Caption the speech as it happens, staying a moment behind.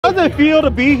does it feel to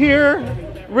be here,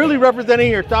 really representing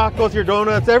your tacos, your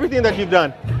donuts, everything that you've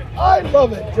done? I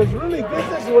love it, because really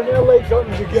this is when LA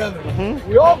comes together.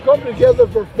 We all come together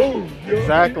for food. You know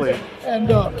Exactly. what I mean?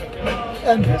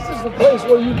 And this is the place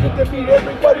where you get to meet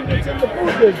everybody that's in the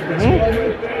food business. You know what I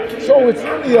mean? So it's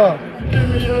really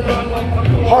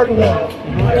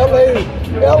heartwarming.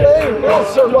 LA will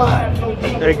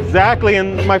survive. Exactly.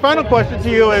 And my final question to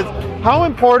you is, how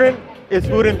important is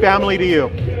food and family to you?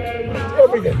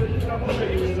 Everything.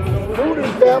 Food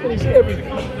and family is everything.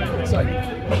 It's like,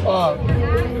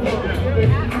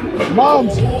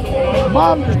 moms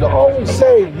used to always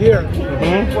say, here,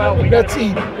 let's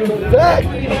eat. In fact,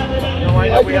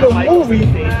 I did a movie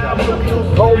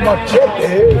called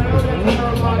Machete,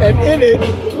 and in it,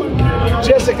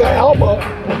 Jessica Alba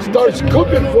starts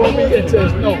cooking for me and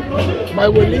says, no, my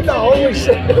abuelita always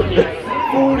said,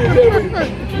 food is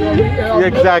everything. You know what I mean?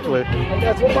 Exactly. And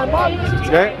that's what my mom used to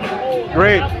say. Okay.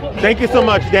 Great. Thank you so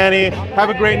much, Danny. Have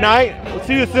a great night. We'll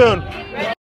see you soon.